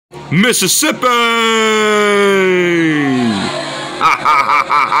Mississippi.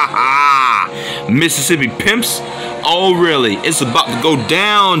 Mississippi pimps. Oh really? It's about to go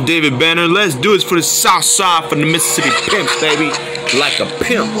down, David Banner. Let's do this for the South Side, for the Mississippi pimps, baby. Like a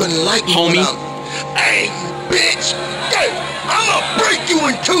pimp, homie. Hey, bitch! Hey, I'ma break you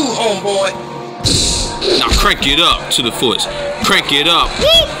in two, homeboy. Now crank it up to the fullest. Crank it up,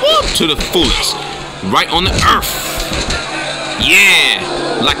 whoop, whoop, to the fullest. Right on the earth. Yeah,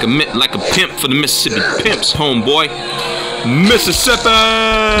 like a pimp for the Mississippi pimps, homeboy. Mississippi.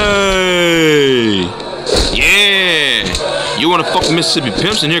 Yeah, you wanna fuck with Mississippi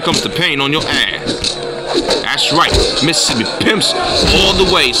pimps, and here comes the pain on your ass. That's right, Mississippi pimps all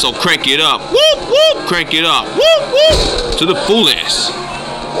the way. So crank it up, whoop whoop. Crank it up, whoop whoop, to the fullest.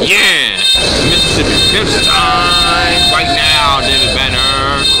 Yeah, Mississippi pimps time right now, David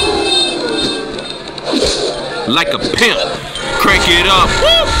Banner. Like a pimp, crank it up,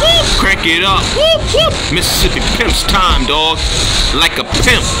 whoop whoop. Crank it up, whoop whoop. Mississippi pimps time, dog. Like a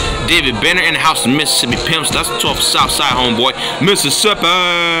pimp, David Banner in the house of Mississippi pimps. That's the 12th South Side, homeboy.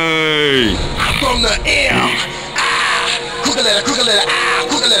 Mississippi. From the air. Ah, crooked letter, ah, crooked letter, ah.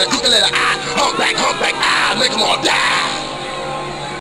 Humpback, ah, make them all die.